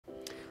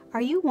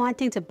Are you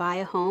wanting to buy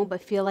a home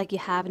but feel like you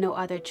have no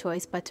other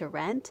choice but to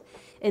rent?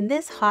 In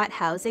this hot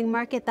housing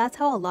market, that's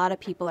how a lot of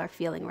people are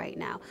feeling right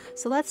now.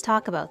 So let's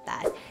talk about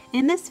that.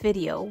 In this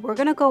video, we're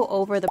going to go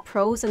over the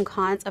pros and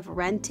cons of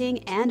renting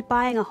and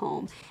buying a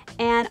home,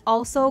 and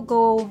also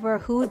go over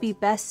who would be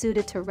best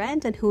suited to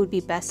rent and who would be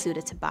best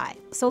suited to buy.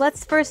 So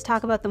let's first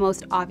talk about the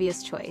most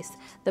obvious choice,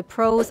 the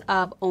pros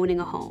of owning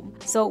a home.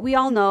 So we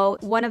all know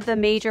one of the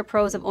major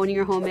pros of owning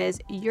your home is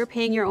you're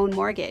paying your own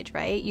mortgage,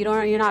 right?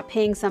 You're not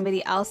paying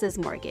somebody else's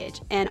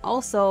mortgage. And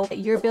also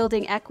you're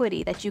building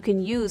equity that you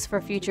can use for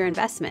future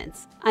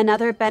investments.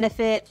 Another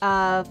benefit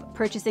of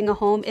purchasing a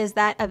home is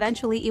that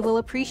eventually it will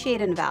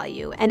appreciate in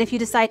value. And if you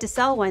decide to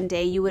sell one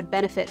day, you would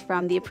benefit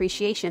from the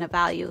appreciation of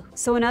value.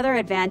 So another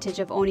advantage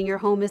of owning your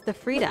home is the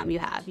freedom you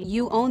have.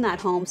 You own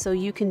that home, so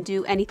you can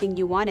do anything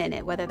you want in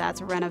it, whether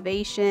that's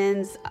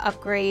renovations,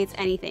 upgrades,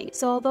 anything.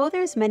 So although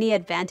there's many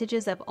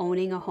advantages of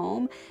owning a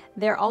home,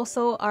 there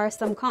also are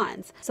some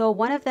cons. So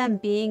one of them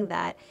being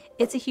that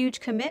it's a huge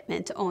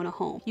commitment to own a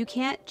home. You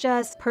can't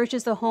just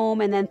purchase a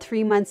home and then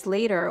 3 months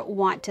later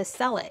want to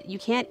sell it. You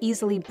can't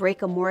easily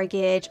break a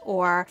mortgage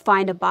or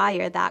find a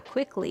buyer that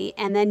quickly,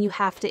 and then you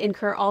have to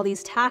incur all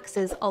these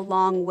taxes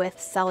along with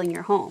selling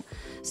your home.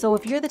 So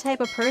if you're the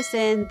type of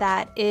person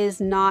that is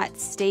not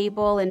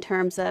stable in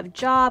terms of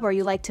job, or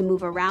you like to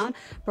move around,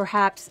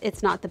 perhaps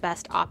it's not the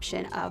best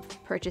option of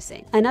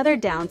purchasing. Another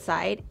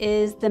downside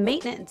is the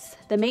maintenance.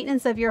 The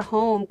maintenance of your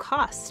home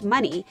costs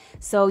money,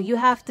 so you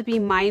have to be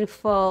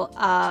mindful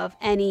of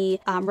any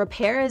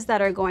repairs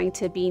that are going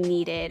to be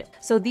needed.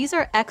 So these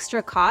are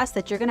extra costs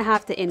that you're going to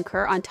have to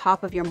incur on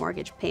top of your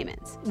mortgage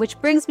payments, which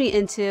brings me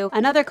into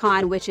another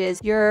con, which is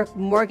your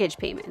mortgage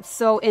payments.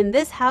 So in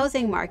this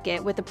housing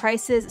market, with the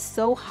prices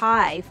so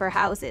high for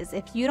houses,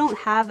 if you don't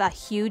have a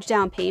huge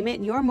down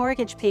payment, your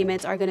mortgage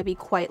payments are going to be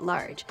quite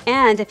large.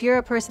 And if you're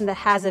a person that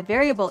has a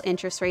variable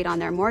interest rate on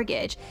their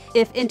mortgage,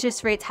 if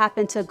interest rates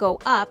happen to go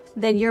up,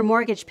 then your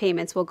mortgage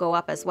payments will go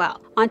up as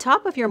well. On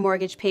top of your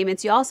mortgage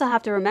payments, you also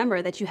have to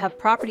remember that you have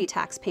property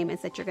tax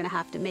payments that you're going to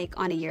have to make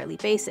on a yearly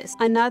basis.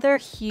 Another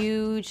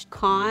huge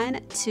con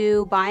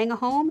to buying a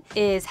home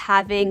is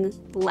having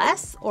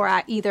less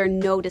or either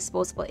no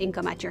disposable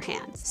income at your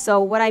hands. So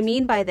what I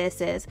mean by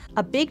this is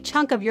a big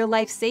chunk of your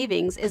life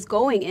savings is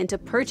going into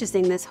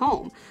purchasing this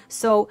home.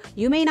 So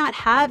you may not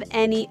have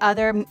any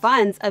other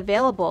funds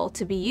available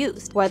to be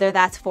used, whether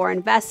that's for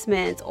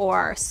investments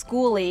or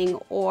schooling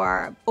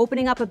or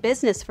opening up a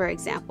business, for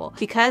example.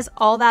 Because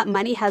all that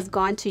money has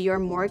gone to your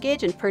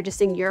mortgage and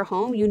purchasing your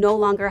home, you no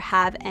longer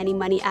have any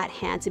money at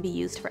hand to be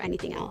used for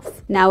anything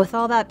else. Now, with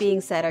all that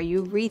being said, are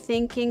you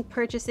rethinking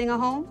purchasing a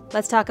home?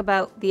 Let's talk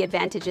about the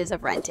advantages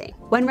of renting.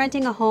 When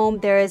renting a home,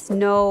 there is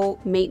no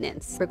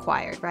maintenance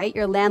required, right?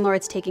 Your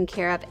landlord's taking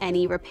care of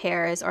any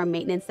repairs or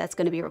maintenance that's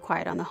going to be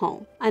required on the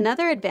home.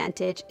 Another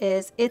advantage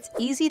is it's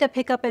easy to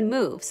pick up and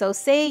move. So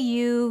say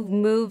you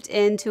moved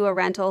into a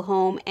rental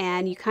home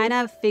and you kind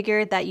of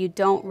figured that you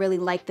don't really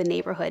like the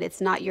neighborhood.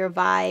 It's not your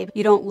vibe.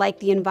 You don't like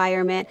the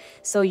environment.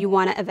 So you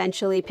want to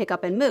eventually pick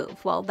up and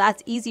move. Well,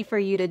 that's easy for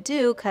you to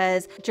do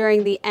because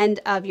during the end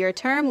of your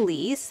term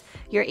lease,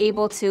 you're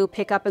able to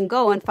pick up and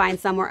go and find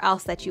somewhere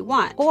else that you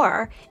want.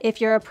 Or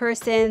if you're a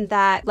person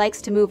that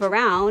likes to move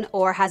around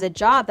or has a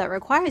job that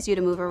requires you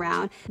to move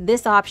around,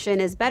 this option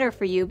is better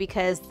for you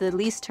because the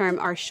lease term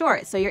are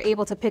short, so you're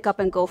able to pick up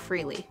and go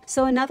freely.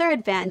 So another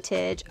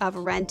advantage of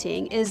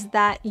renting is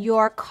that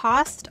your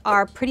costs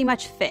are pretty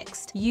much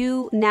fixed.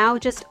 You now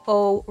just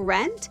owe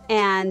rent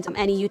and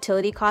any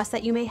utility costs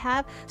that you may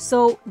have.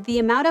 So the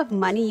amount of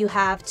money you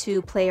have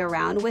to play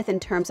around with in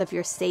terms of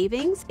your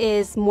savings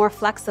is more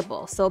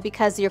flexible. So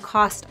because your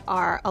costs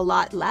are a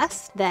lot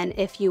less than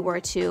if you were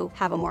to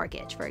have a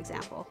mortgage, for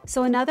example.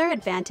 So another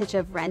advantage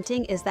of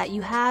renting is that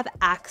you have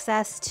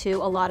access to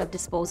a lot of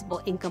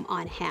disposable income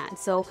on hand.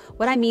 So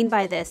what I mean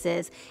by this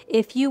is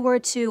if you were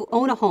to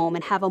own a home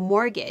and have a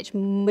mortgage,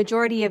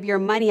 majority of your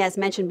money, as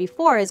mentioned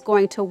before, is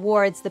going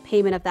towards the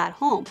payment of that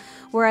home.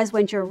 Whereas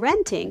when you're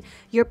renting,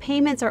 your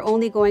payments are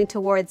only going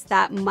towards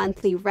that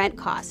monthly rent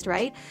cost,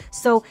 right?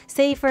 So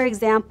say, for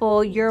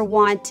example, you're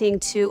wanting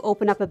to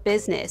open up a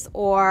business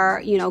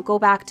or, go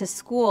back to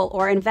school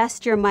or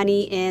invest your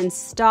money in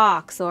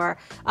stocks or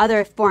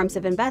other forms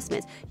of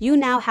investments. You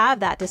now have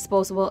that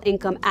disposable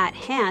income at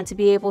hand to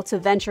be able to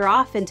venture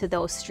off into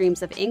those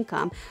streams of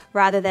income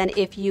rather than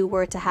if you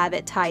were to have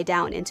it tied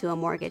down into a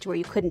mortgage where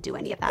you couldn't do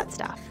any of that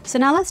stuff. So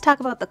now let's talk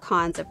about the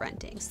cons of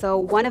renting. So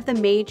one of the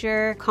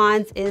major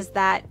cons is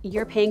that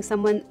you're paying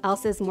someone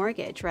else's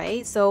mortgage,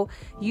 right? So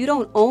you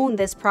don't own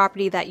this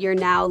property that you're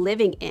now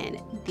living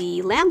in.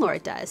 The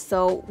landlord does.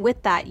 So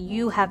with that,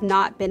 you have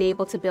not been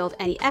able to build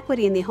any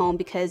equity in the home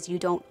because you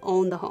don't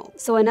own the home.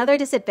 So another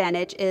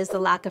disadvantage is the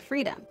lack of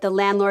freedom. The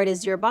landlord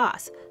is your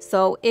boss.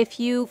 So if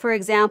you, for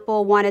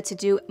example, wanted to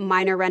do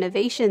minor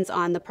renovations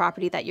on the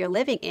property that you're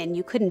living in,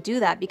 you couldn't do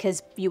that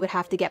because you would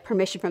have to get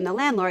permission from the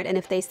landlord. And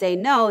if they say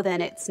no, then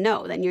it's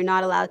no. Then you're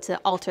not allowed to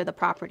alter the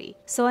property.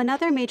 So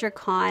another major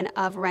con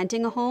of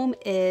renting a home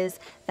is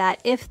that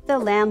if the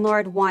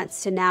landlord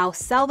wants to now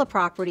sell the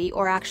property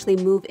or actually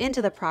move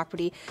into the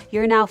property,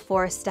 you're now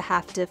forced to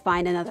have to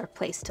find another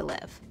place to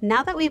live.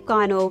 Now that we've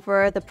gone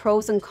over the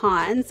pros and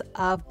cons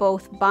of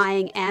both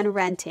buying and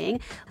renting,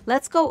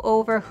 let's go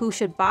over who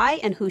should buy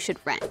and who should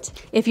rent.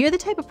 If you're the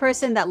type of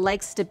person that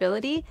likes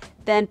stability,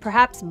 then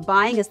perhaps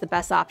buying is the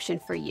best option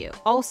for you.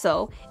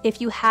 Also,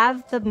 if you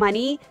have the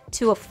money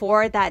to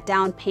afford that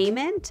down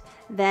payment,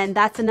 then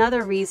that's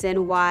another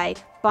reason why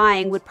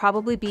buying would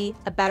probably be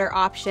a better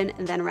option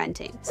than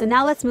renting. So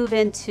now let's move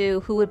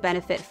into who would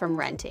benefit from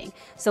renting.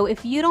 So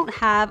if you don't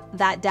have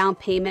that down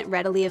payment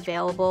readily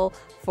available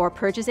for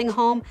purchasing a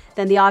home,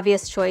 then the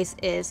obvious choice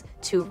is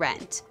to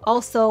rent.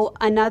 Also,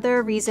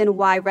 another reason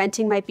why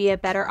renting might be a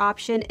better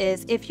option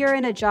is if you're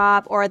in a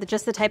job or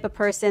just the type of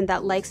person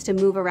that likes to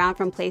move around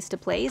from place to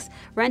place,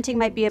 renting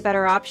might be a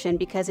better option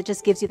because it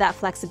just gives you that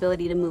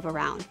flexibility to move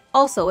around.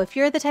 Also, if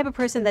you're the type of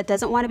person that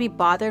doesn't want to be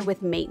bothered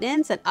with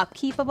maintenance and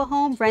upkeep of a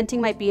home,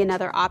 renting might be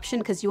another option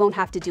because you won't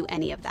have to do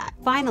any of that.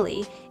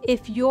 Finally,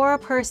 if you're a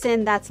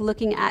person that's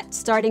looking at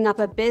starting up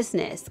a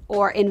business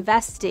or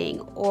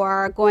investing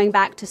or going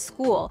back to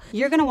school,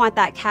 you're going to want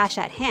that cash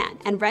at hand,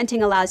 and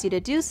renting allows you to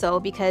do so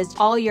because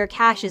all your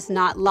cash is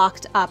not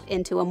locked up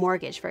into a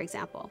mortgage, for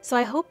example. So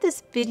I hope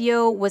this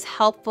video was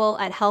helpful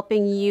at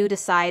helping you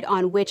decide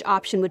on which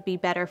option would be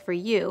better for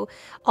you.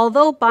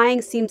 Although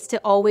buying seems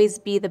to always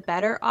be the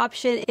better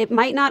option, it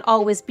might not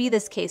always be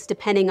this case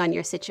depending on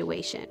your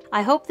situation.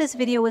 I hope this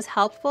video was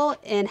helpful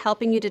in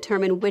helping you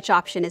determine which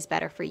option is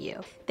better for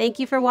you. Thank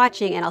you for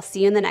watching, and I'll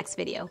see you in the next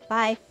video.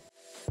 Bye.